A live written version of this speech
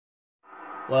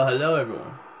Well, hello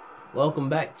everyone. Welcome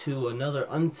back to another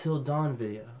Until Dawn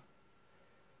video.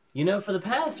 You know, for the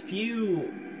past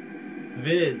few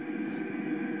videos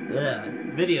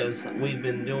we've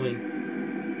been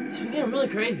doing, it's been getting really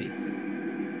crazy.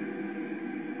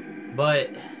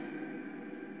 But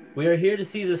we are here to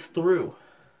see this through.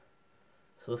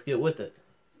 So let's get with it.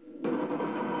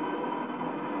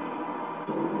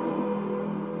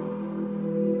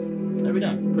 Every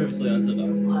time, previously on Until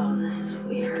Dawn. Wow, this is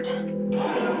weird.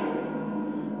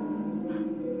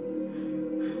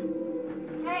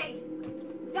 Hey,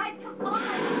 guys, come on!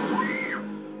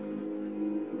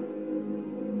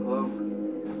 Hello?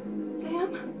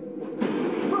 Sam?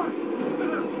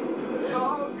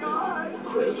 Oh, God!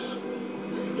 Chris,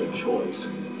 the choice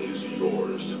is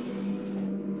yours.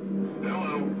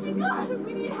 Hello? Oh my God,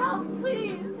 we need help,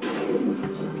 please!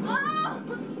 Ah!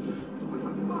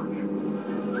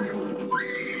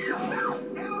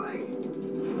 Emily!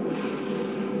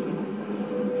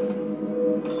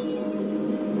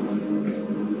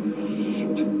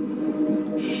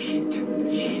 Shit.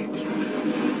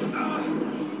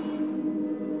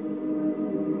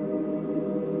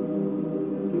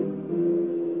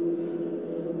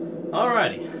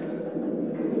 Alrighty.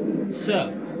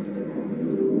 So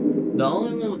the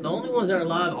only ones that are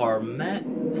alive are Matt,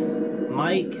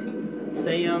 Mike,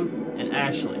 Sam, and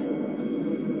Ashley.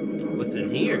 What's in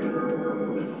here?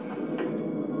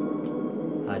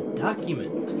 A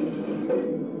document.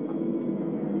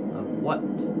 Of what?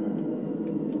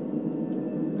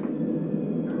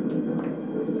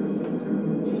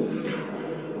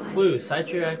 Clue,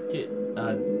 psychiatric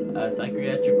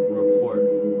report.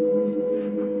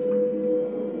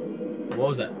 What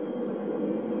was that?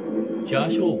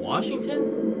 Joshua Washington?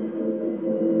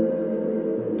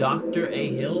 Dr.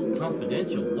 A. Hill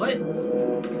Confidential. What?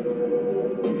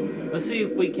 Let's see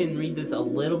if we can read this a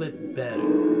little bit better.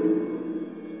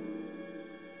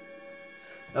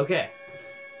 Okay.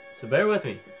 So bear with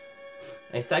me.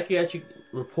 A psychiatric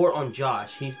report on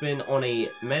Josh. He's been on a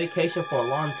medication for a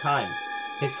long time.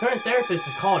 His current therapist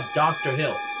is called Dr.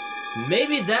 Hill.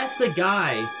 Maybe that's the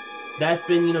guy that's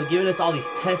been, giving us all these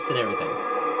tests and everything.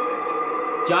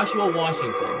 Joshua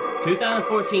Washington,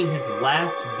 2014, his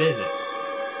last visit.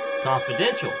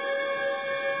 Confidential.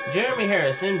 Jeremy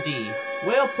Harris, MD,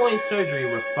 Whale Point Surgery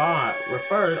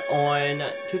referred on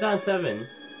 2007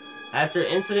 after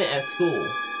incident at school.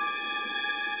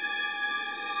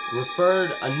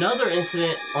 Referred another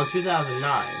incident on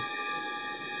 2009.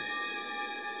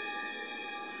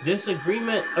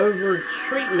 Disagreement over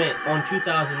treatment on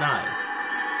 2009.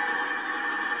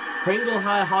 Pringle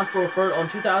High Hospital referred on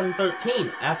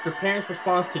 2013 after parents'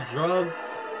 response to drugs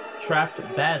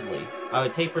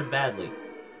tapered badly.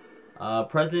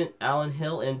 President Alan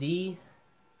Hill, MD,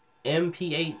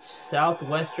 MPH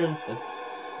Southwestern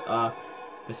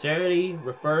Facility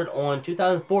referred on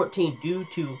 2014 due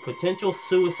to potential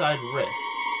suicide risk.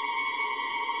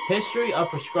 History of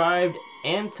prescribed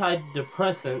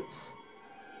antidepressants,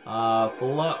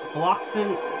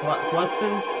 Fluoxetine,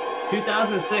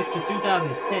 2006 to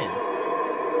 2010.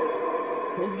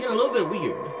 It's getting a little bit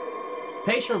weird.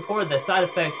 Patient reported that side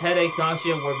effects, headache,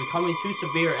 nausea were becoming too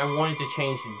severe and wanted to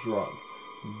change the drug.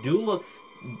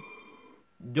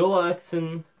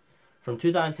 Duloxetine from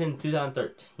 2010 to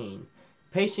 2013.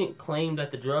 Patient claimed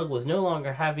that the drug was no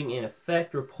longer having an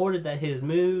effect, reported that his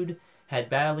mood had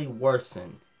badly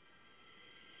worsened.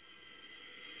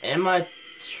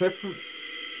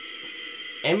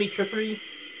 Amitriptyline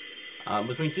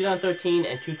between 2013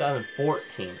 and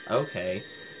 2014. Okay.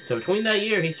 So between that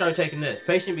year, he started taking this.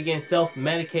 Patient began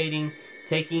self-medicating,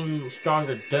 taking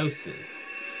stronger doses.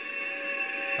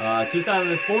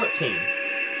 2014,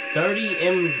 30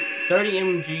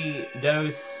 mg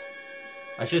dose.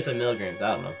 I should say milligrams.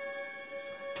 I don't know.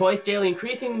 Twice daily,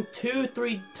 increasing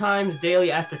 2-3 times daily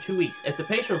after 2 weeks. If the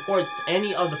patient reports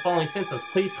any of the following symptoms,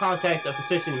 please contact a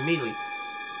physician immediately.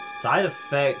 Side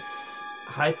effects: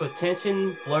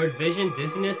 hypotension, blurred vision,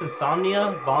 dizziness,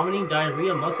 insomnia, vomiting,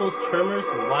 diarrhea, muscles, tremors,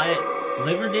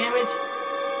 liver damage,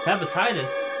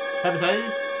 hepatitis,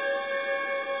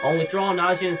 on withdrawal,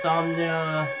 nausea,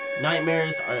 insomnia,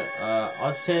 nightmares,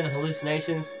 autism,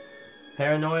 hallucinations,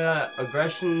 paranoia,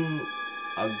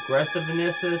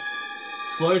 aggressiveness,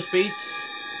 slurred speech,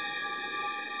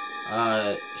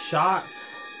 shocks.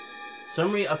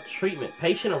 Summary of treatment.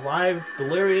 Patient arrived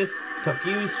delirious,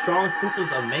 confused, strong symptoms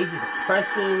of major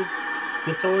depressive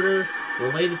disorder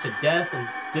related to death and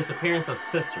disappearance of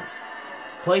sisters.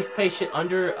 Placed patient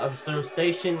under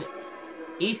observation.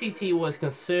 ECT was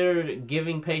considered,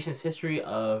 giving patients history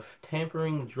of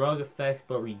tampering drug effects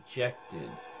but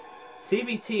rejected.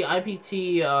 CBT,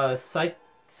 IPT,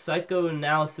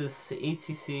 psychoanalysis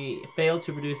ETC failed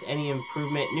to produce any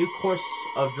improvement. New course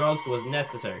of drugs was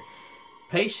necessary.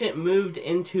 Patient moved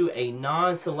into a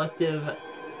non-selective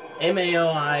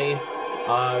MAOI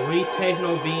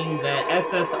rotational being that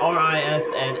SSRIs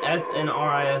and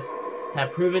SNRIs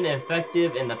have proven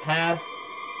effective in the past.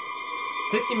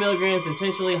 60 milligrams,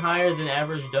 intentionally higher than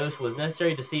average dose, was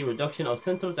necessary to see reduction of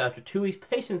symptoms. After 2 weeks,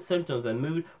 patient's symptoms and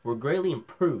mood were greatly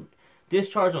improved.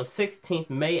 Discharged on 16th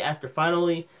May after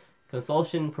finally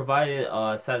consultation provided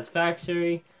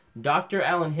satisfactory. Dr.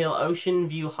 Alan Hill, Ocean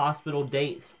View Hospital,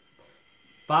 dates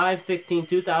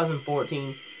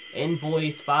 5/16/2014,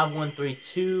 invoice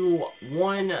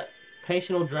 51321,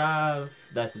 Patient Drive,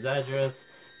 that's his address,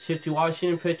 shipped to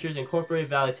Washington Pictures Incorporated,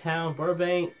 Valley Town,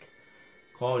 Burbank.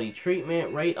 Quality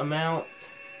treatment, rate amount,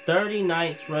 30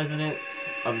 nights residence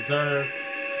observed,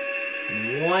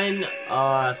 1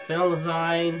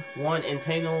 phenazine, 1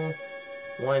 entanil,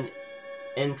 1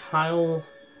 entyl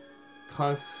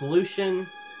consolution,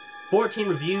 14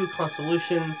 review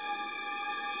consolutions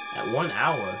at 1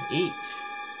 hour each,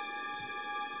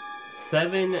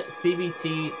 7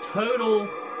 CBT. Total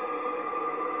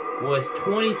was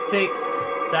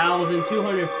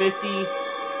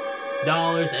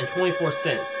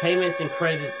 $26,250.24. Payments and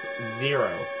credits 0.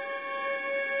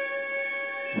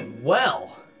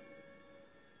 Well,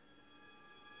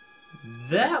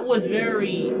 that was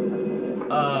very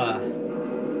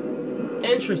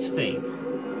interesting.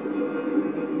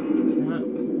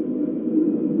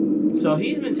 So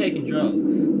he's been taking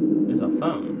drugs. There's a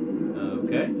phone.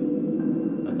 Okay.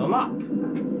 Let's unlock.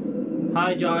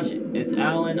 Hi Josh, it's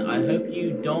Alan. I hope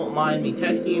you don't mind me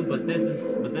texting you, but this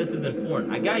is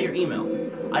important. I got your email.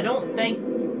 I don't think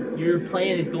your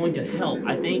plan is going to help.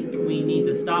 I think we need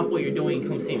to stop what you're doing and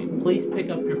come see me. Please pick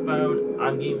up your phone.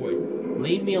 I'm getting worried.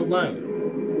 Leave me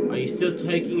alone. Are you still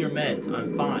taking your meds?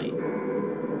 I'm fine.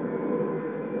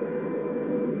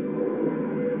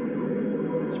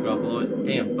 Scroll below it.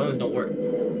 Damn, phones don't work.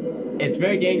 It's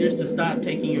very dangerous to stop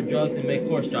taking your drugs in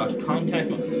mid-course, Josh. Contact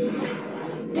me.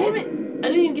 Damn it! I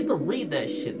didn't even get to read that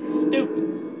shit. Stupid.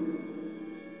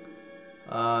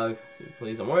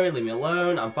 Please don't worry. Leave me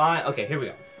alone. I'm fine. Okay, here we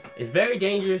go. It's very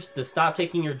dangerous to stop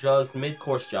taking your drugs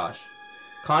mid-course, Josh.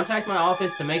 Contact my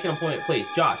office to make an appointment, please.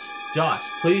 Josh,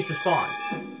 please respond.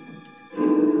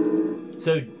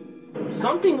 So,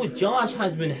 something with Josh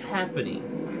has been happening.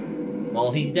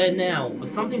 Well, he's dead now, but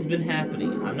something's been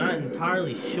happening. I'm not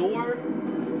entirely sure.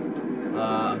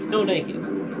 I'm still naked.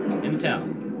 In the towel.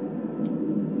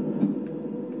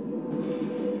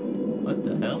 What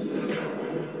the hell?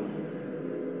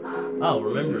 Oh, a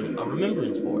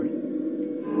remembrance board.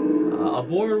 A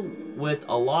board with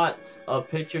a lot of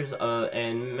pictures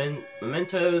and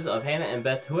mementos of Hannah and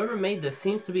Beth. Whoever made this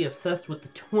seems to be obsessed with the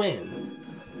twins.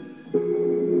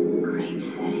 Grape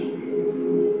City.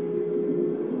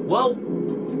 Well,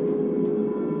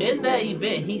 in that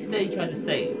event, he said he tried to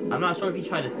save. I'm not sure if he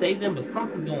tried to save them, but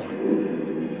something's going on.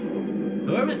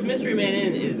 Whoever this mystery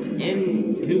man is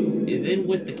in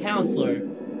with the counselor,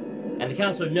 and the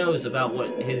counselor knows about what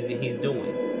he's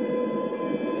doing.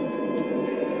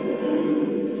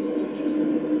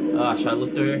 Should I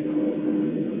look through here?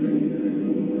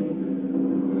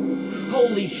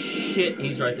 Holy shit,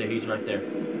 he's right there, he's right there.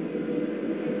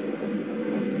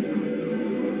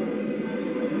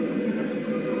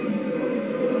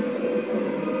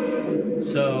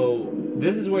 So,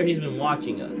 this is where he's been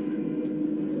watching us.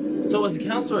 So, was the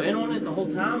counselor in on it the whole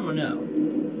time, or no?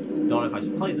 Don't know if I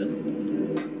should play this.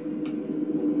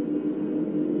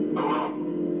 Hello.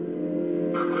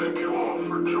 Thank you all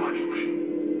for joining me.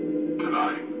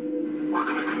 Tonight, we're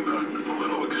going to conduct a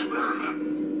little experiment.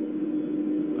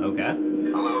 Okay.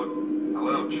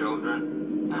 Hello,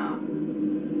 children. No,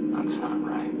 that's not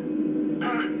right.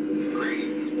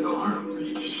 Greetings,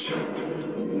 pilgrims.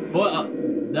 Well,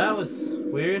 that was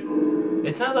weird.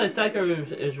 It sounds like Psycho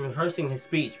is rehearsing his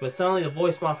speech, but suddenly the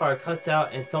voice modifier cuts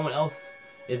out and someone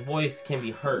else's voice can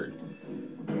be heard.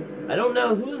 I don't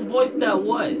know whose voice that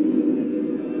was.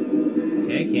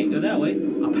 Okay, can't go that way.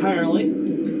 Apparently.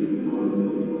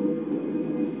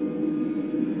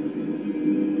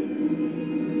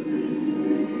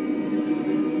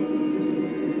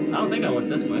 I don't think I went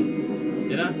this way.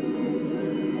 Did I?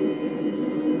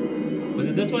 Was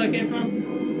it this way I came from?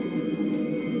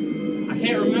 I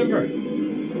can't remember.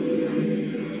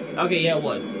 Okay, yeah, it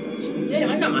was.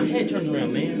 Damn, I got my head turned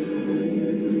around, man.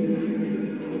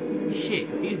 Shit,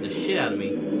 confused the shit out of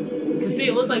me. Cause see,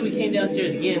 it looks like we came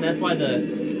downstairs again. That's why the...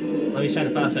 Let me shine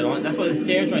the flashlight on. That's why the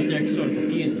stairs right there sort of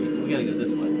confused me. So we gotta go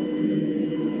this way.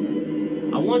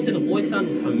 I want to say the voice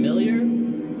sounded familiar,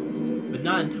 but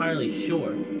not entirely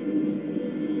sure.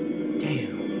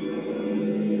 Damn.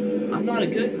 I'm not a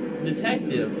good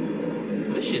detective.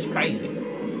 This shit's crazy.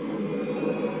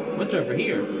 What's over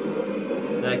here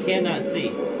that I cannot see?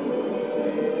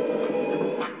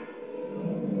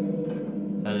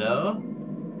 Hello?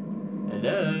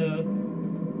 Hello?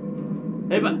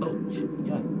 Hey, but oh shit,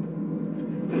 God.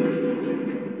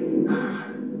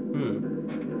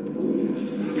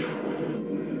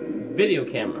 Video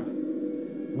camera.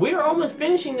 We're almost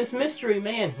finishing this mystery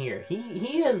man here.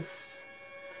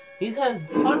 He's had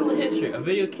quite a little history. A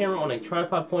video camera on a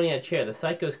tripod pointing at a chair. The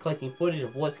psycho is collecting footage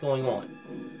of what's going on.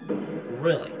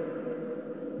 Really.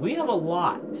 We have a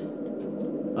lot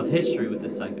of history with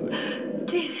this psycho.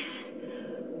 Jesus.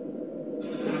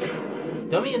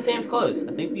 Dummy in Sam's clothes.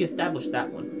 I think we established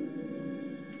that one.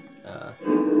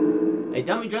 A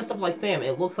dummy dressed up like Sam.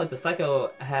 It looks like the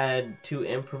psycho had to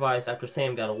improvise after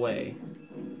Sam got away.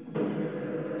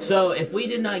 So, if we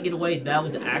did not get away, that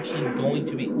was actually going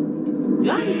to be...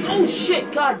 Oh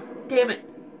shit! God damn it!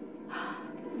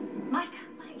 Mike,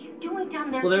 what are you doing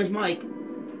down there? Well, there's Mike.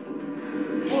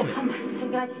 Damn it. Oh my,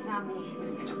 thank God you found me.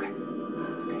 It's okay.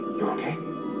 You okay?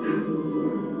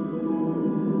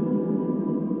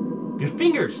 Your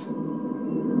fingers!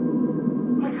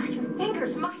 Oh my God, your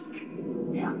fingers, Mike!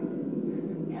 Yeah.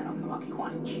 Yeah, I'm the lucky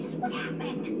one. Jesus, what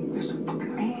happened? There's a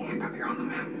fucking maniac up here on the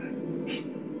mountain.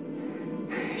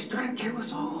 He's trying to kill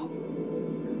us all.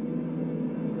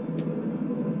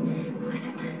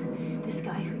 Listen, this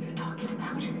guy who you're talking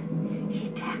about, he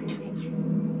attacked me.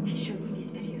 He showed me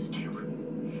these videos too.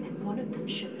 And one of them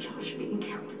showed Josh being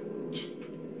killed. Just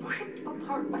ripped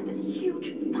apart by this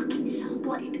huge fucking saw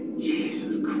blade.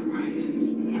 Jesus Christ.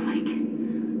 And Mike,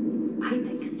 I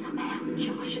think somehow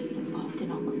Josh is involved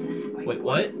in all of this. Wait,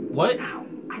 what? What? Now,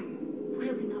 I'm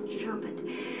really not sure, but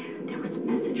there was a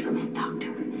message from his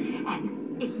doctor,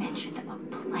 and it mentioned a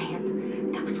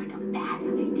plan that was like a bad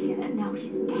idea, and now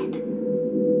he's dead.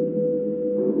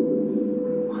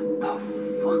 What the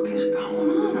fuck is going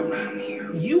on around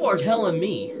here? You are telling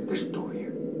me. There's a door here.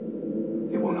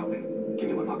 It won't open. Can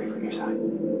you unlock it from your side?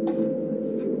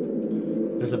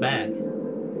 There's a bag.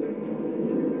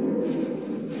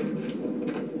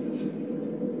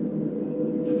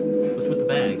 What's with the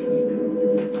bag?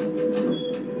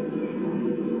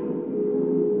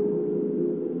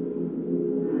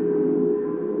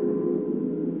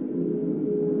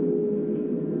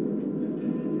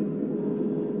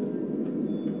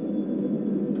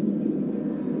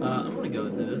 I'm gonna go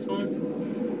into this one.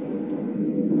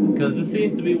 Because this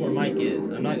seems to be where Mike is.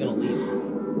 I'm not gonna leave him.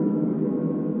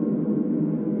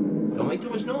 Don't make too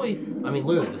much noise. I mean,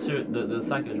 literally, the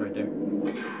psycho's right there.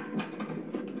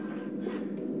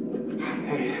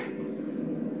 Hey.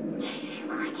 Jeez, you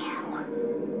look like hell.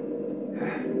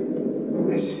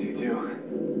 Nice to see you too.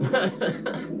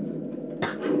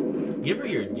 Give her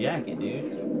your jacket,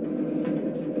 dude.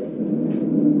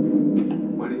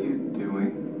 What are you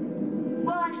doing?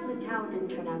 Well, actually, the towel didn't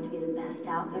turn out to be the best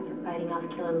outfit for fighting off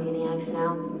killer maniacs, you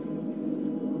know?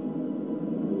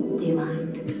 Do you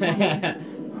mind?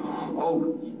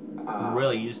 Oh.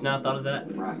 Really? You just now thought of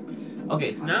that? Right.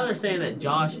 Okay, so now they're saying that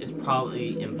Josh is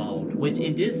probably involved, which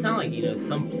it did sound like, you know,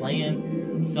 some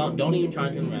plan. Some, don't even try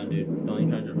to turn around, dude. Don't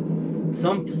even try to turn around.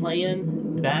 Some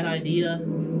plan, bad idea.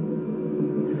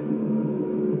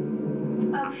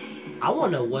 Okay. I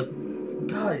want to know what.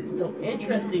 God, it's so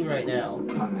interesting right now.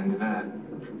 I'm into that.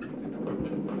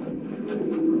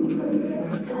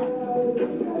 What's that?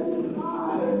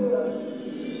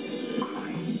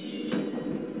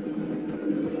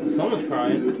 Someone's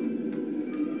crying.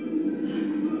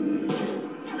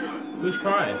 Who's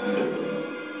crying?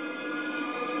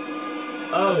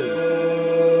 Oh.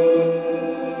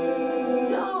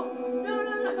 No,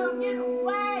 get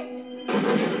away!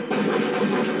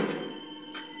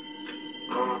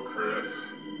 Oh, Chris.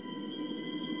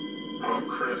 Oh,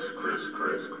 Chris.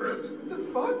 What the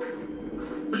fuck?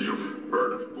 You've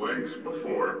heard of blanks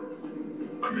before.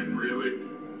 I mean, really?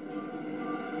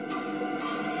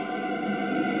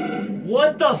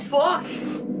 What the fuck?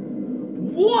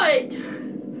 What?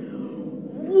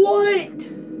 What?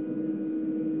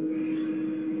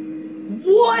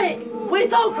 We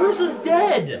thought Chris was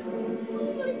dead.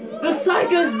 The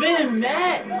psycho's been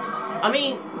met. I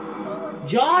mean,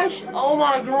 Josh, oh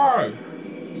my god.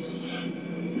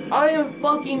 I am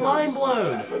fucking mind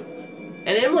blown.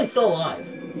 And Emily's still alive.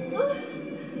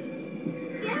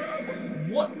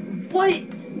 What?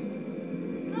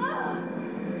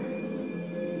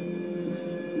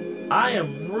 I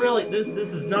am really,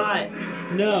 this is not,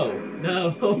 no.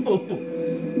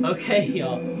 Okay,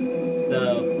 y'all.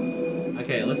 So,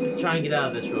 okay, let's just try and get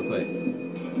out of this real quick.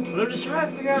 But I'm just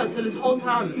trying to figure out, so this whole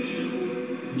time,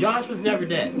 Josh was never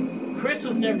dead. Chris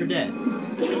was never dead.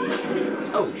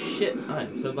 Oh shit!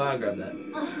 I'm so glad I grabbed that.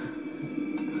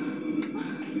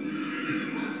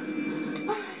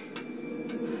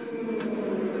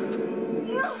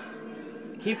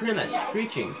 Keep hearing that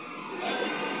screeching.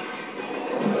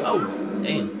 Oh,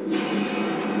 damn.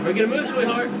 We're gonna move,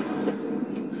 sweetheart.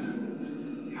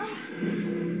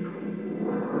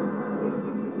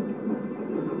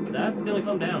 That's gonna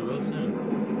come down real soon.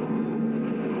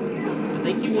 I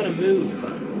think you want to move,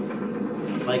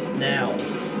 like now.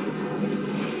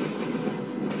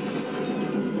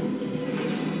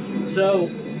 So,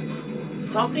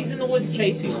 something's in the woods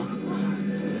chasing him.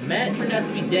 Matt turned out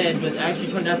to be dead, but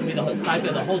actually turned out to be the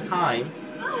psycho the whole time.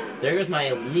 There goes my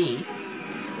knee.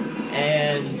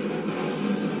 And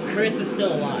Chris is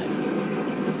still alive.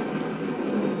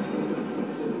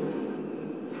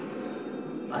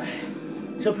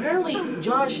 So apparently,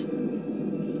 Josh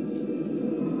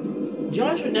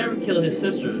would never kill his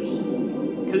sisters,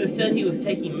 because instead he was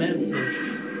taking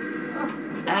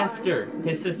medicine after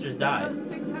his sisters died.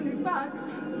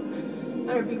 $600.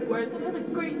 Better be worth it. It looks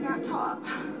great in that top.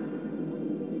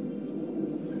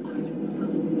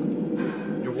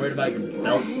 You're worried about your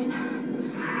belt? I'm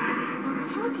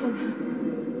talking.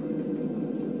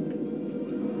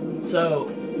 So,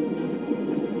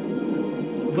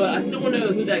 but I still want to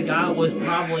know who that guy was,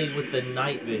 probably with the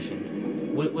night vision.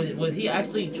 Was he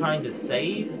actually trying to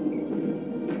save?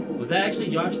 Was that actually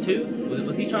Josh too?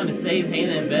 Was he trying to save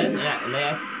Hannah and Beth? And they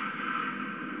asked,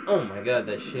 oh my god,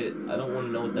 that shit. I don't want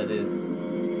to know what that is.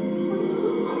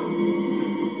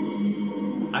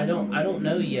 I don't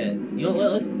know yet. You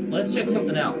know, let's check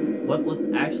something out. Let's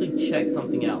actually check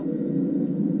something out.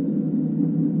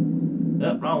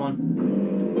 Yep, wrong one.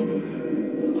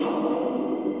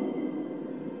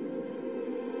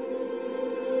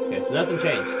 Okay, so nothing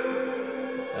changed.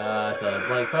 It's a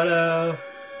blank photo.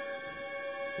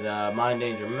 The mine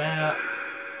danger map.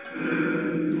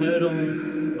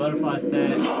 Totems. Butterfly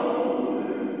effect.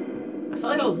 I felt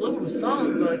like I was looking for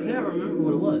something, but I can't remember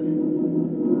what it was.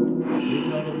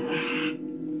 New totem.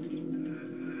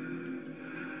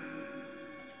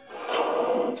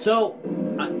 So,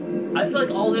 I feel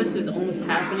like all this is almost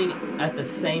happening at the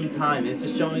same time. It's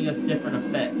just showing us different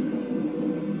effects.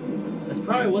 That's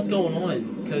probably what's going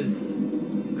on, because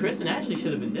Chris and Ashley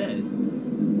should have been dead.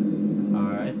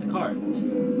 Alright, it's a cart.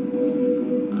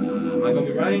 Am I going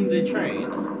to be riding the train?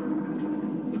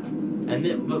 And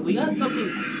then, but we got something.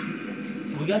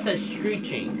 We got that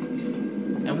screeching.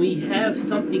 And we have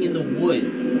something in the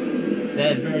woods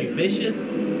that is very vicious,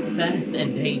 fast,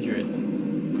 and dangerous.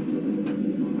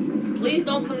 Please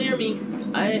don't come near me.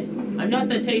 I'm not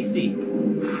that tasty.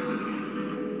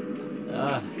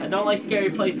 I don't like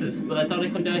scary places, but I thought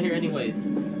I'd come down here anyways.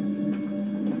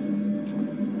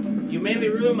 You made me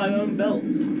ruin my own belt.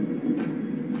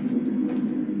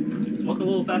 Just walk a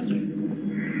little faster.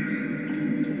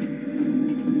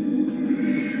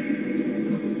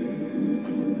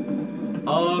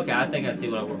 Oh, okay, I think I see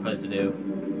what we're supposed to do.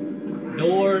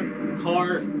 Door,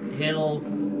 cart, hill.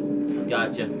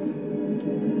 Gotcha.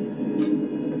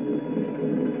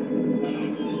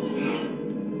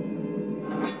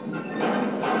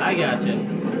 I gotcha.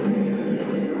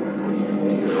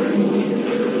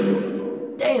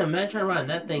 Damn, man, trying to run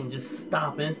that thing just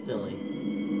stop instantly.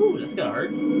 Ooh, that's gonna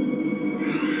hurt.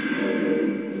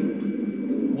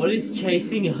 What is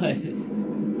chasing us?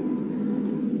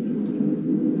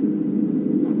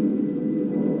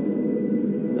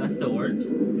 That still works.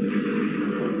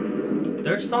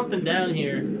 There's something down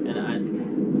here, and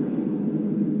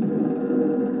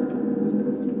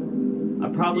I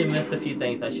probably missed a few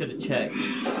things. I should have checked.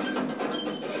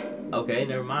 Okay,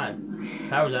 never mind.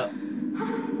 Power's up.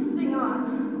 Thing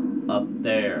on. Up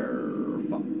there.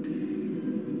 Fuck.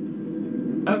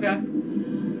 Okay.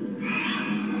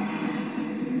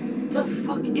 What the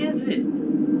fuck is it?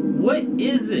 What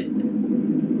is it?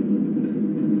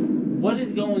 What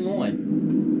is going on?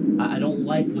 I don't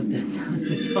like what that sound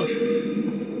is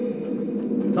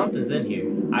going. Something's in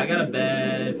here. I got a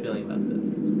bad feeling about this.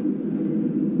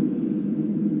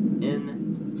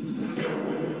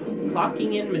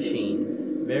 Clocking in machine.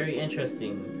 Very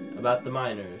interesting about the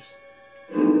miners.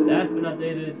 That's been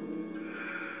updated.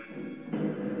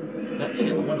 That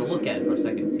shit, I wanted to look at it for a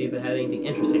second, see if it had anything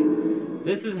interesting.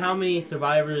 This is how many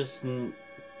survivors.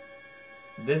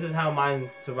 This is how mine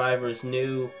survivors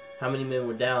knew how many men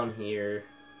were down here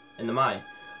in the mine.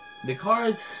 The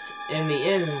cards in the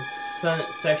end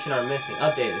section are missing.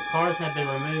 Updated. The cards have been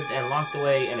removed and locked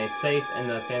away in a safe in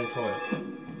the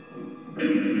sanatorium.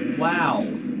 Wow.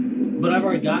 But I've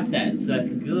already got that, so that's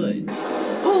good.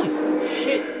 Holy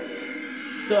shit!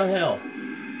 The hell?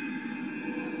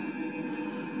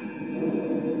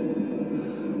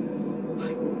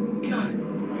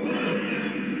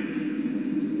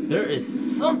 There is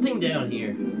something down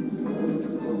here.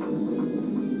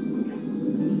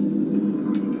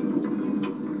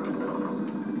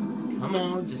 Come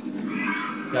on, just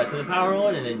got to the power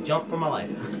on and then jump for my life.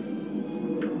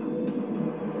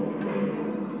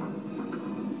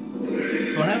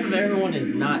 So half of everyone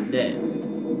is not dead.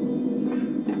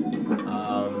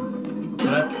 Oh,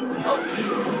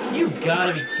 you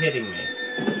gotta be kidding me.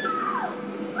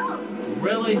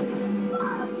 Really?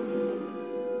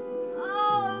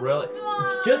 Really?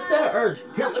 It's just that urge.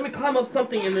 Here, let me climb up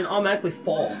something and then automatically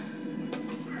fall.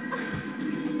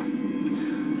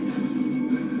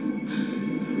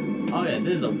 Oh yeah,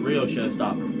 this is a real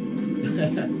showstopper.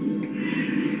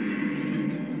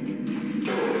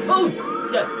 Oh!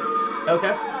 Yeah.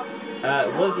 Okay.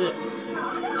 Was it?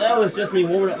 That was just me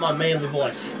warming up my manly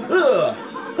voice.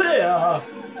 Yeah.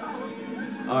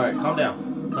 Alright, calm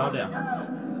down. Calm down.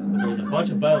 There's a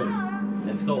bunch of bones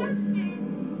and skulls.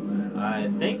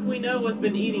 I think we know what's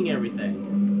been eating everything.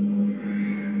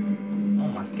 Oh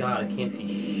my god, I can't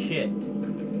see shit.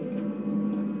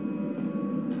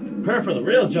 Prepare for the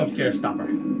real jump scare stopper.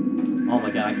 Oh my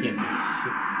god, I can't see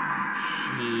shit.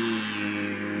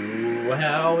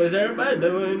 How is everybody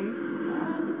doing?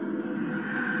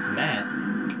 Matt.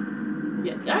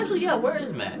 Yeah, actually, yeah, where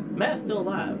is Matt? Matt's still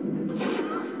alive.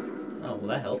 Oh, well,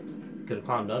 that helped. Could have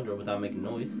climbed under without making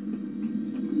noise.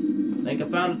 Think I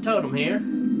found a totem here.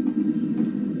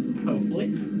 Hopefully.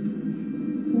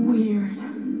 Weird.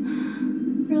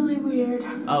 Really weird.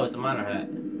 Oh, it's a miner hat.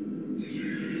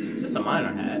 It's just a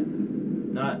miner hat.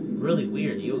 Not really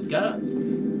weird. You gotta...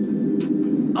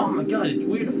 Oh my god, it's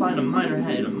weird to find a miner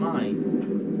hat in a mine.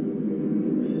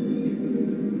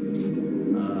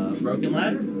 Broken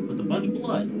ladder with a bunch of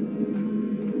blood.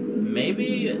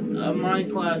 Maybe a mine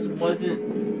class wasn't...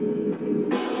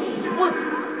 What?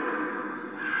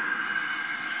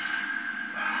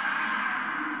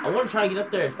 I want to try and get up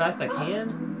there as fast as I can.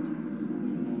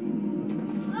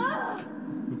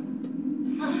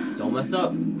 Don't mess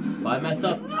up. If I mess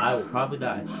up, I will probably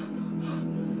die.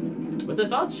 But I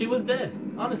thought she was dead,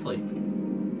 honestly.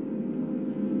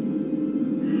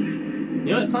 You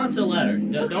know what? Climb to the ladder.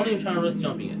 Don't even try to risk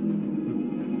jumping it.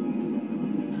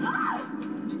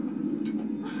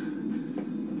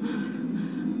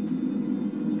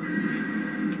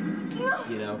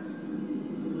 You know.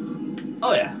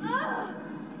 Oh yeah.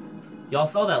 Y'all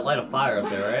saw that light of fire up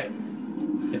there, right?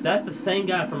 If that's the same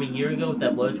guy from a year ago with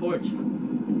that blowtorch,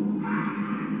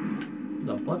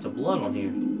 there's a bunch of blood on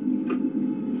here.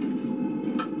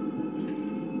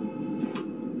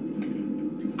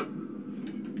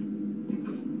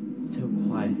 So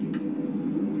quiet.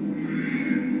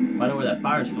 I know where that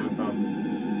fire's coming from.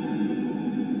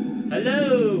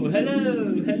 Hello,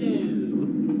 hello, hello.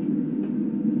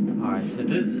 Alright, so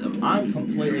this, I'm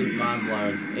completely mind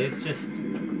blown. It's just...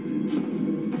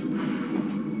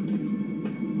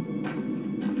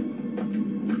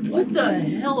 What the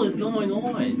hell is going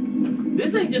on?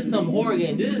 This ain't just some horror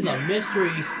game. This is a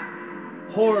mystery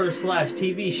horror /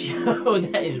 TV show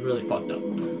that is really fucked up.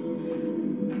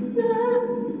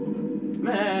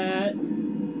 Matt.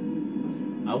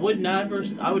 I would never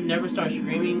start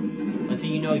screaming until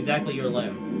you know exactly you're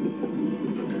alone.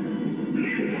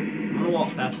 I'm gonna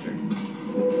walk faster.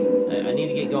 I need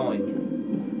to get going.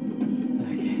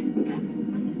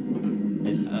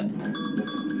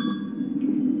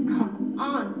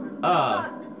 Come on.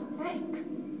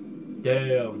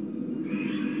 Damn.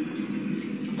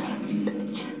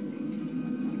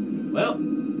 Well,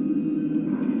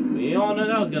 we all know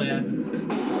that was gonna happen.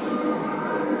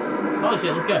 Oh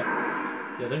shit, let's go.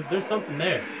 Yeah, there's something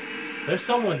there. There's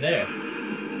someone there.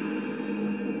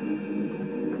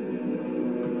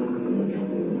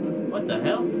 What the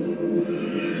hell?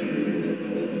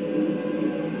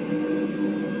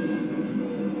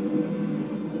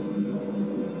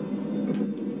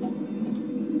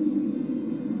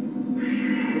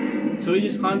 So we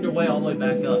just climbed our way all the way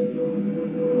back up.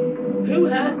 Who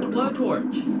has the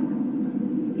blowtorch?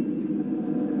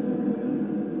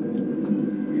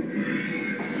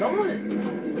 Someone...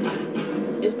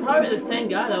 It's probably the same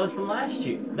guy that was from last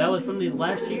year. That was from the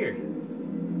last year.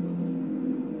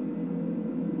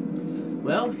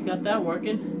 Well, we got that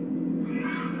working.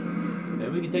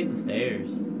 Maybe we can take the stairs.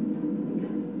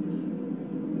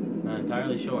 Not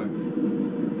entirely sure.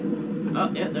 Oh,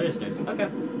 yeah, there is stairs. Okay.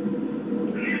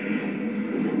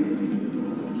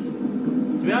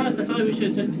 To be honest, I feel like we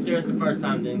should have took the stairs the first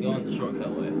time, then go in the shortcut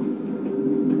way.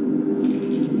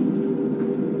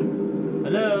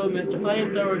 Hello, Mr.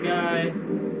 Flamethrower guy.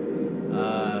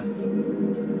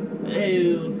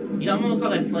 Hello. Yeah, I'm gonna call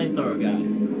that Flamethrower guy.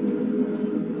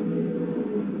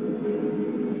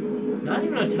 Not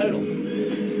even a totem.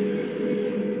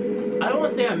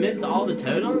 want to say I missed all the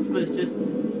totems, but it's just...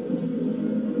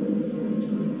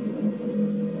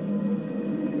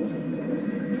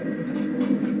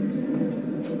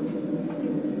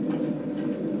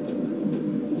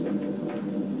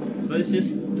 But it's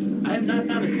just... I have not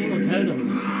found a single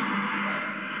totem.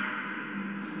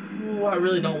 Ooh, I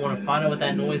really don't want to find out what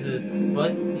that noise is.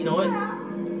 But, you know what?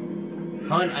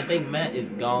 Hunt, I think Matt is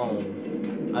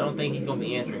gone. I don't think he's going to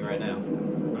be answering right now.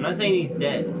 I'm not saying he's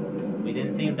dead. We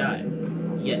didn't see him die.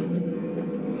 Yet.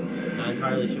 Not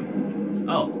entirely sure.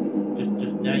 Oh. Just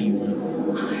now you know.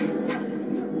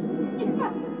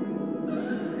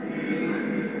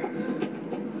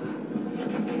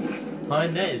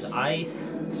 Hunt, that is ice,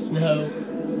 snow,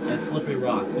 and slippery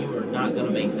rock. You are not going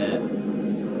to make that.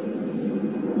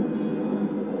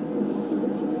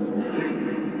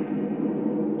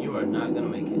 You are not going to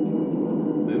make it.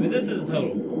 Maybe this is a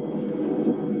total.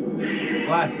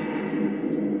 Glasses.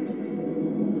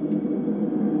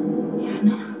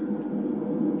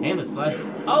 Hannah's glasses.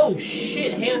 Oh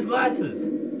shit, Hannah's glasses.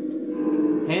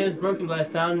 Hannah's broken glass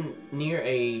found near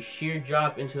a sheer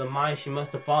drop into the mine. She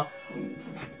must have fallen.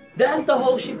 That's the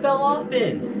hole she fell off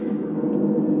in.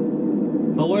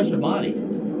 But where's her body?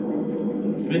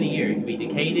 It's been a year. It could be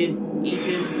decayed, eaten.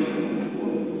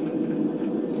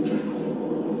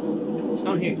 Just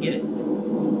on here, get it.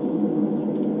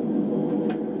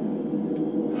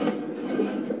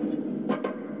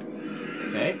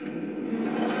 Okay.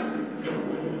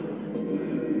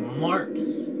 Marks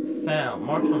found.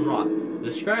 Marks on rock.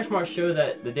 The scratch marks show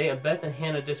that the day of Beth and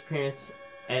Hannah disappearance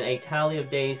and a tally of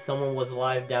days someone was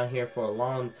alive down here for a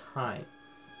long time.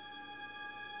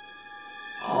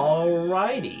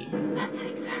 Alrighty. That's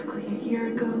exactly a year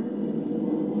ago.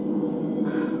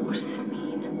 What does this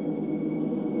mean?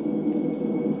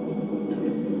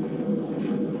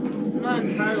 I'm not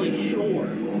entirely sure.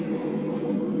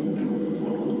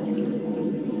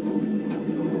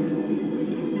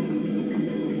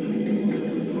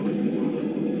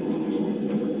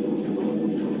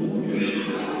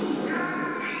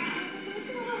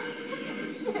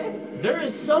 There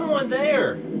is someone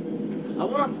there. I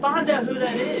want to find out who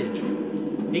that is.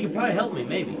 He could probably help me,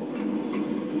 maybe.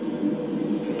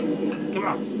 Come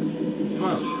on. Come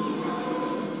on.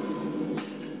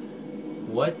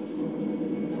 What?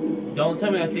 Don't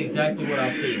tell me I see exactly what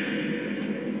I see.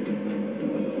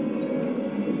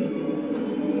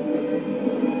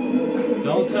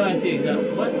 Don't tell me I see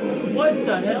exactly... What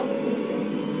the hell?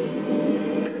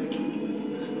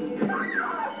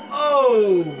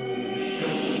 Oh,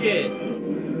 shit.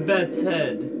 Beth's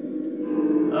head.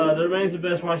 The remains of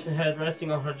Beth's Washington head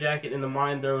resting on her jacket. In the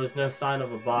mine, there was no sign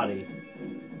of a body.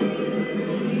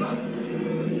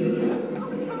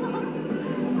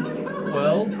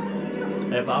 Well,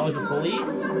 if I was the police,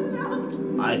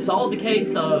 I solved the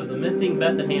case of the missing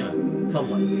Beth and Hannah.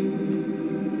 Someone.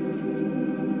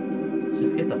 Let's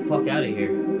just get the fuck out of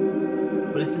here.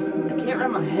 But it's just, I can't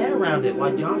wrap my head around it.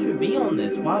 Why Josh would be on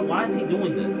this? Why is he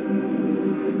doing this?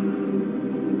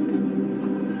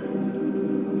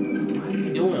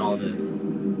 Doing all this.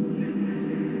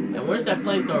 And where's that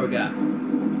flamethrower guy?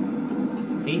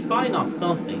 He's fighting off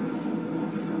something.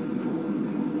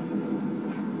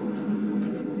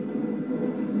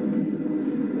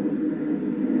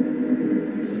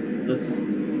 Let's just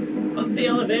up the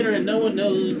elevator and no one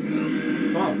knows.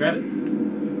 Come on, grab it.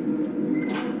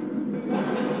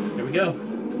 Here we go.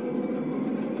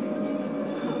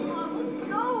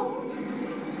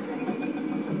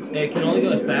 It can only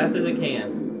go as fast as it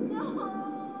can.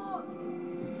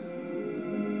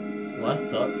 Well, that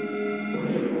sucks.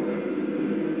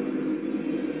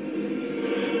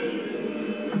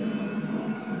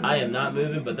 I am not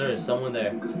moving, but there is someone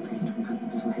there.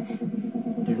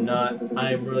 Do not.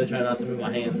 I am really trying not to move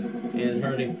my hands. It is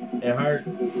hurting. It hurts.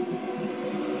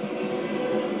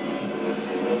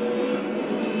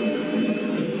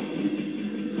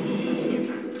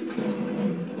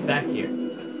 Back here.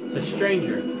 It's a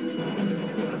stranger.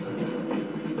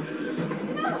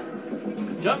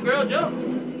 Jump, girl, jump!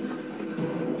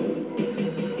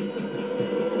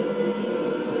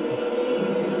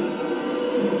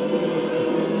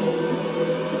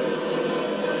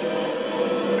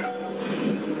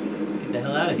 Get the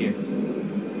hell out of here.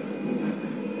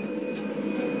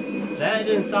 That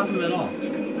didn't stop him at all.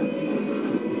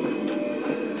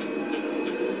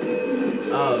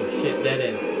 Oh shit, dead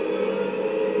end.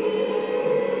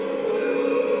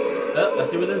 Oh, I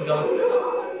see where this is going.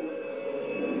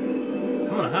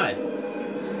 I'm gonna hide.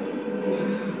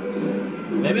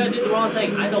 Maybe I did the wrong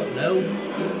thing. I don't know.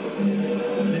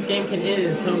 This game can end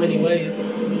in so many ways.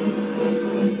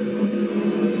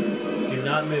 Do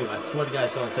not move. I swear to God,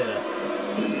 it's gonna say that.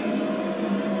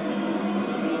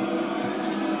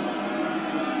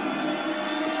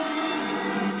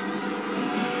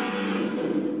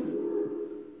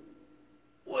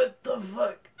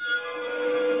 fuck?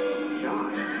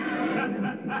 Josh.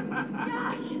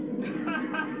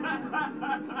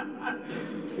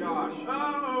 Josh.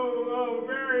 Oh,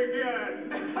 very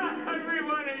good. Every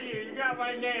one of you, you got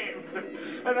my name.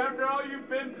 And after all you've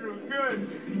been through, good.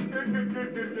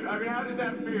 Good. I mean, how does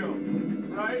that feel?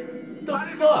 Right? The how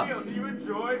does fuck? it feel? Do you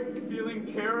enjoy feeling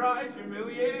terrorized,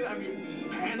 humiliated? I mean,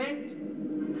 panicked?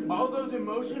 All those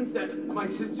emotions that my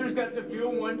sisters got to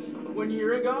feel 1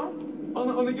 year ago?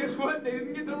 Only guess what? They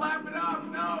didn't get to laugh it off.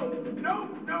 No. They're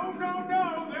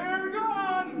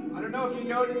gone. I don't know if you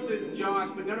noticed this, Josh,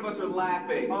 but none of us are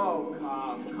laughing. Oh,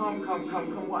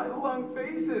 come. Why the long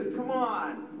faces? Come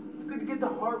on. It's good to get the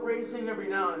heart racing every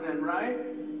now and then, right?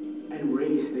 And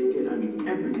race they did. I mean,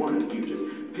 every one of you just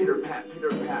pitter pat.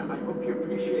 I hope you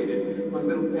appreciated my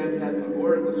little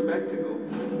phantasmagorical spectacle.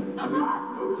 I mean,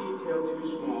 no detail too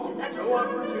small, no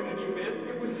opportunity missed.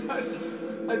 It was such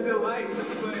a delight to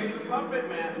play puppet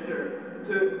master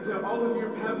to all of your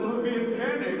Pavlovian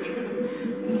panic.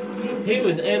 He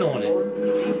was in on it.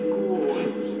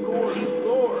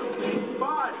 Score.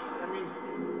 Bodies. I mean,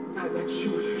 God, that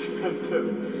shoe was expensive.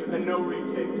 And no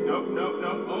retakes. Nope.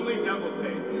 Only double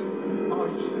takes. Oh,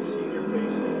 you should have seen your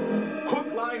faces. Hook,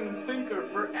 line, and sinker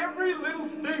for every little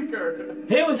stinker.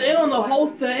 He was in on the whole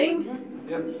thing?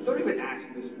 Yeah, don't even ask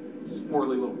this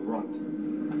squirrely little runt.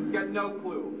 He's got no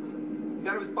clue. He's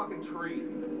out of his fucking tree.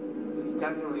 He's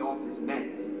definitely off his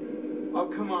meds. Oh,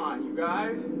 come on, you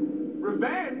guys.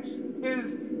 Revenge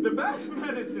is the best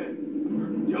medicine.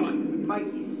 We're done.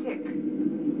 Mike, he's sick.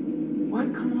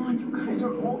 What? Come on, you guys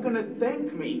are all gonna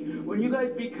thank me when you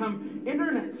guys become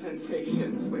internet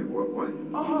sensations. Wait, what?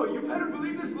 Oh, you better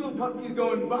believe this little puppy's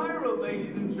going viral,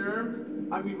 ladies and germs.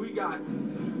 I mean, we got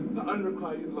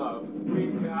unrequited love.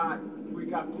 We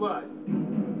got blood.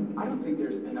 I don't think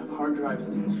there's enough hard drives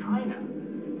in China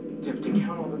to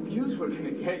count all the views we're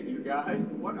gonna get, you guys.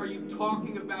 What are you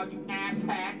talking about, you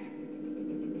asshat?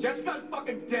 Jessica's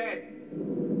fucking dead.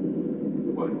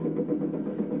 What?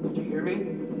 Did you hear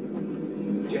me?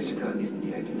 Jessica is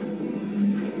dead.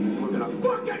 We're gonna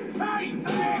fucking pay,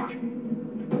 Dick!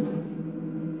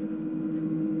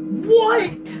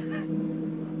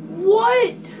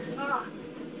 What?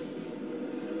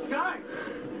 Guys!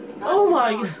 Oh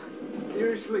my god.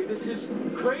 Seriously, this is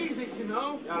crazy, you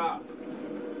know? Shut up.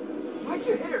 Why'd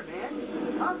you hit her, man?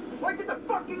 Huh? Why'd you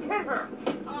fucking hit her?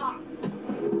 Ah!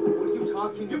 What are you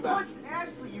talking about? You punched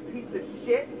Ashley, you piece of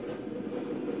shit!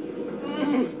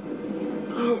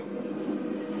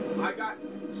 I got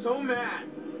so mad.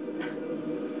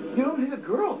 You don't hit a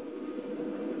girl.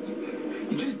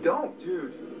 You just don't.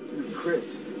 Dude, Chris.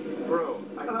 Bro.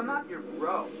 I'm not your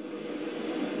bro.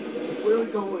 Where are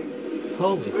we going?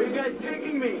 Holy. Where are you guys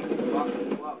taking me?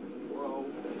 Buckle up, bro.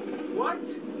 What?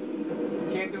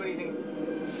 Can't do anything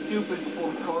stupid before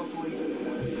we call the police.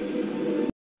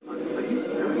 Are you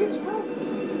serious, bro?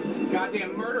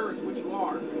 Goddamn murderer is what you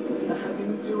are. I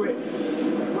didn't do it.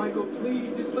 Michael,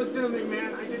 please, just listen to me,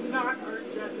 man. I did not hurt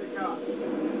Jessica.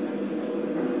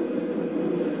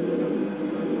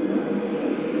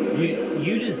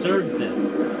 You deserve this.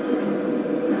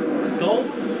 Skull?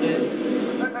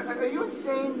 Are you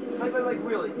insane? Like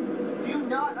really? Do you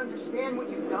not understand what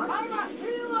you've done? I'm a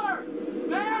healer,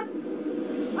 man!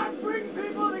 I bring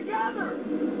people together!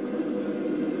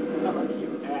 You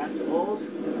assholes.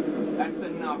 That's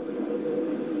enough.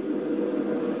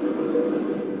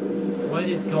 What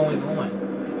is going on?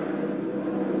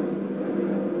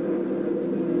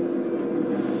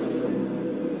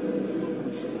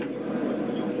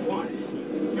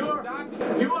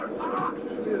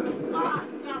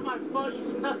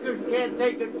 Suckers can't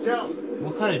take a joke.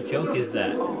 What kind of joke is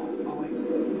that? Oh wait.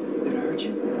 Did it hurt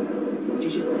you?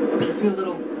 Did you feel a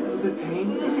little bit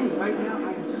pain? Right now,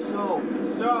 I am so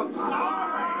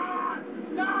sorry.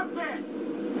 Stop it!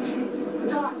 Jesus,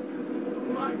 stop!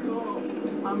 Michael,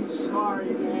 I'm sorry,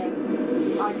 man.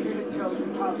 I can't tell you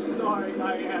how sorry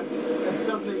I am if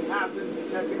something happens to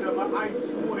Jessica, but I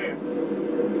swear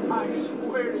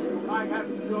to you, I have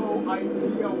no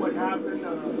idea what happened to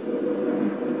her.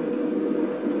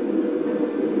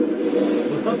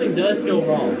 Well, something does feel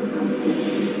wrong.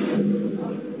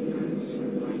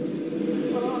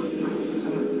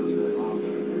 Something feels really wrong.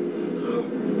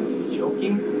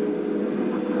 Joking?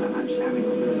 I'm just having a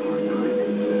really hard time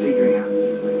figuring out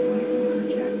her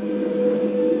Jess.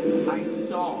 I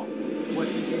saw what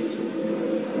you did to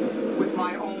her. With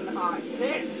my own eyes.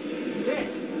 This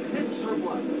is her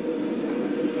blood.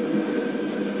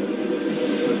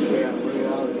 Can't bring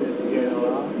out this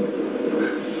girl,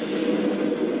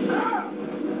 huh?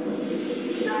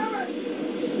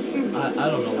 I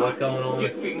don't know what's going on.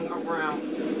 Dicking around.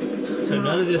 So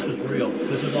none of this was real.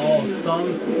 This was all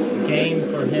some game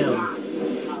for him,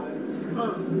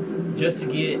 just to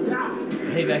get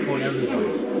payback on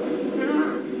everyone.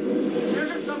 You're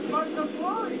just some fucked up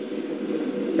boy.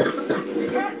 You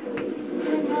can't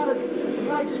hang out at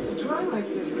night just to try like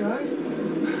this, guys.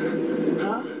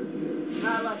 Huh?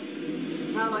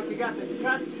 Not like you got the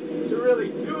guts to really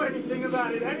do anything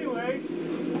about it anyways.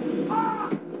 Ah!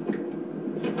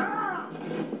 Ah!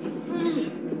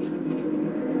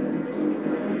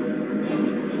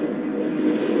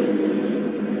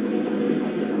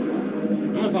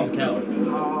 I'm gonna call him a coward.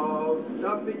 Oh,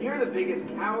 stuff it. You're the biggest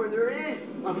coward there is.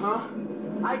 Uh-huh.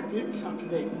 I did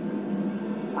something.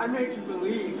 I made you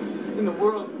believe in the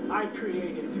world I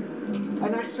created.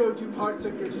 And I showed you parts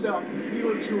of yourself you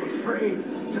were too afraid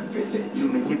to visit. You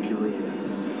manipulated us.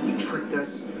 You tricked us.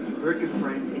 You hurt your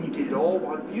friends, and you did it all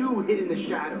while you hid in the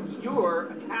shadows. You're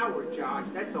a coward, Josh.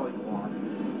 That's all you are.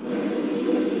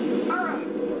 Alright.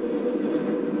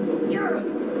 You're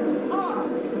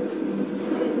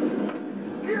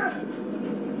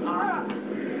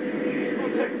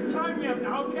Okay, tie me up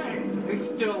now, okay? Hey,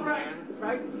 still, Right,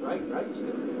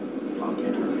 still.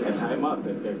 Okay, let's tie him up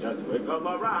if they just wiggle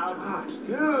around. Josh,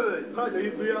 dude.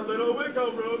 Leave me a little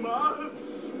wiggle room, huh?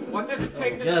 What does it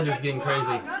take to Yeah, this is protect getting you? crazy.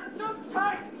 Not so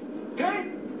tight, okay?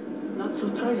 Not so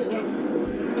tight,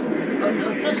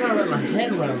 I'm still trying to wrap my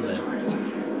head around this. I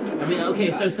mean, okay,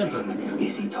 it's so simple.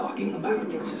 Is he talking about?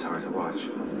 This is hard to watch.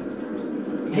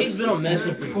 He's been on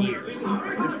medicine for years.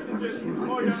 Never seen him like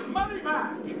Or this. your money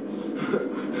back.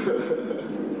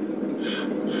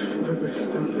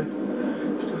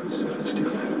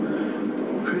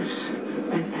 Chris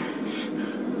and Ash.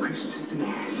 Chris is an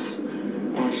ass.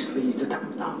 Ashley's a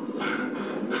dum-dum.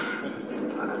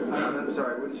 I'm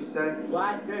sorry, what did you say? Well,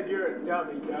 I said you're a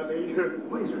dummy.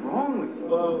 What is wrong with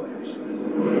you? Oh,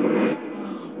 Ashley.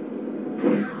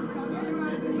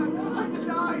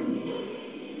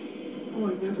 Oh,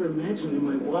 I never imagined in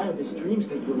my wildest dreams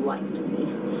that you liked me.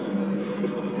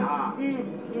 Stop. You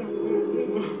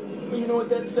know what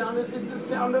that sound is? It's the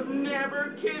sound of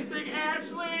never kissing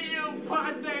Ashley, you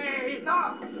pussy!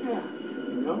 Stop! Yeah,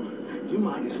 you know, you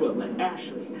might as well let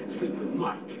Ashley sleep with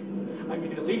Mike. I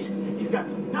mean, at least he's got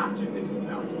some notches in his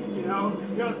belt, you know?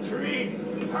 You'll treat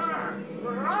her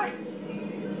right!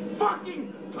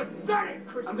 Fucking pathetic,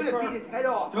 Christopher! I'm gonna beat his head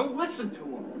off. Don't listen to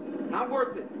him. Not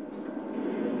worth it.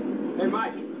 Hey,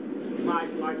 Mike.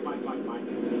 Mike.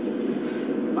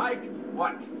 Mike,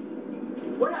 What?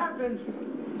 what happened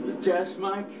to Jess,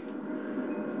 Mike?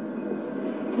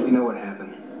 You know what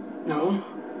happened. No,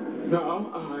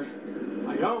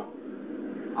 I don't.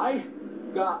 I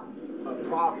got a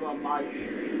problem, Mike.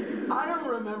 I don't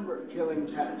remember killing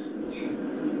Jess.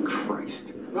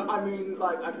 Christ. I mean,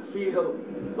 like, I feel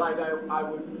like I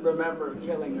would remember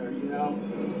killing her, you know?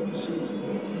 She's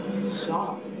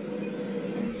soft.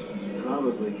 And she's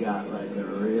probably got, like, a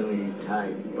really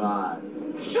tight bod.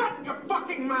 Shut your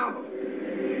fucking mouth!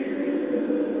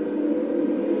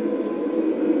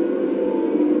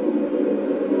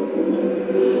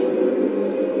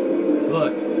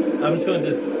 Look, I'm just gonna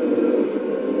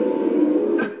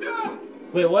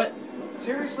Wait, what?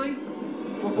 Seriously?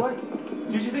 What?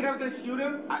 Did you think I was gonna shoot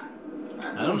him? I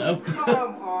don't know. Come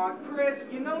on, Chris.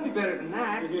 You know me better than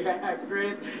that. Yeah,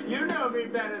 Chris, you know me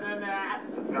better than that.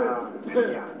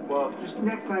 Yeah. Well, just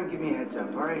next time, give me a heads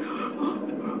up, all right?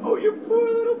 Oh, you poor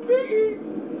little piggies.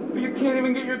 But you can't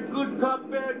even get your good cop,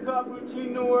 bad cop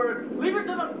routine to work. Leave it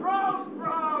to the pros,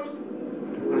 bros.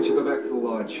 Why don't you go back to the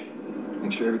lodge?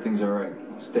 Make sure everything's all right.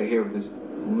 I'll stay here with this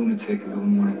lunatic until the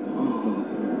morning. Oh,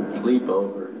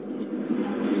 sleepover.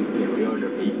 Can we order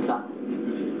pizza?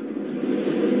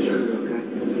 Sure you're okay?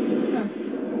 I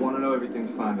want to know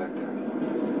everything's fine back there.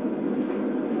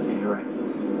 Yeah, you're right.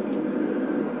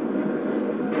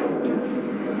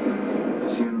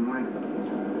 See you in the morning.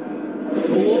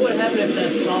 Well, what would happen if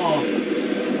that Saul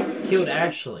killed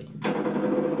Ashley?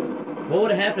 What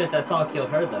would have happened if that Saul killed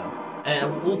her, though?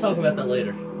 And we'll talk about that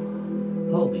later.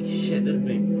 Holy shit, this has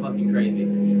been fucking crazy.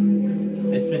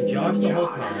 It's been Josh the whole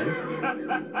time.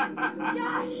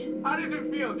 Josh! How does it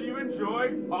feel? Do you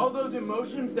enjoy all those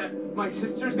emotions that my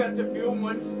sisters got to feel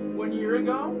 1 year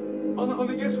ago?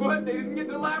 Only guess what? They didn't get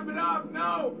to laugh it off.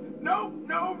 No,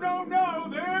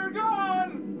 they're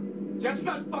gone.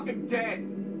 Jessica's fucking dead.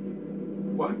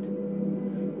 What?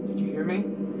 Did you hear me?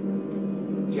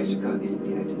 Jessica is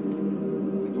dead.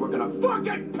 You were gonna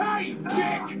fucking pay,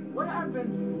 dick! What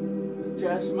happened to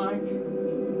Jess, Mike?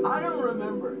 I don't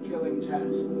remember killing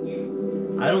Jess.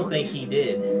 I don't think he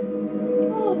did.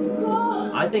 Oh,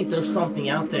 God! I think there's something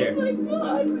out there. Oh, my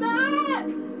God, Matt!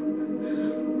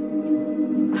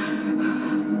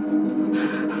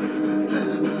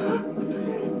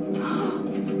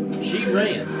 She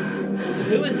ran.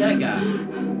 Who is that guy?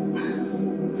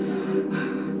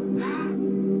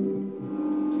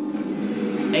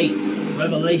 Eight.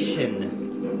 Revelation.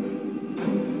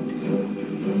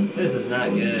 This is not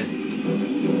good.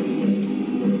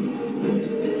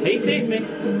 He sees me.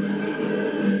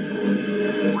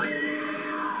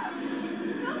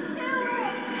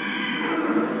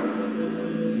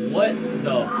 What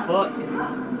the fuck?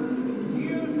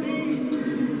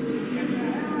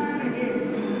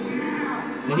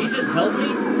 Did he just help me?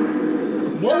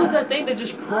 What was that thing that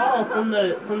just crawled from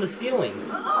the ceiling?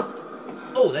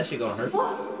 Oh, that shit gonna hurt.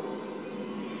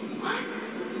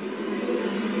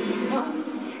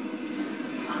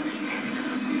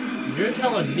 You're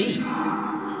telling me.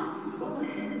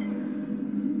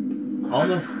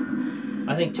 Almost,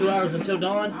 I think 2 hours until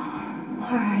dawn.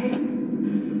 Alright.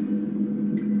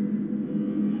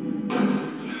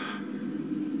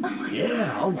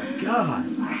 Yeah, oh my god.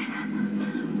 Alright,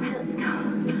 let's go.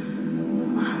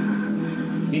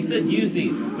 He said use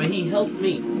these, but he helped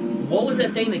me. What was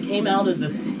that thing that came out of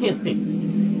the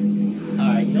ceiling?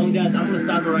 Alright, you know what, guys, I'm gonna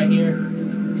stop it right here.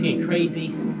 It's getting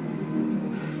crazy.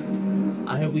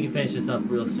 I hope we can finish this up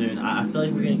real soon. I feel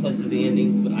like we're getting close to the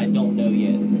ending, but I don't know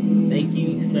yet. Thank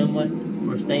you so much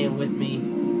for staying with me,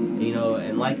 you know,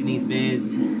 and liking these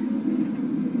vids.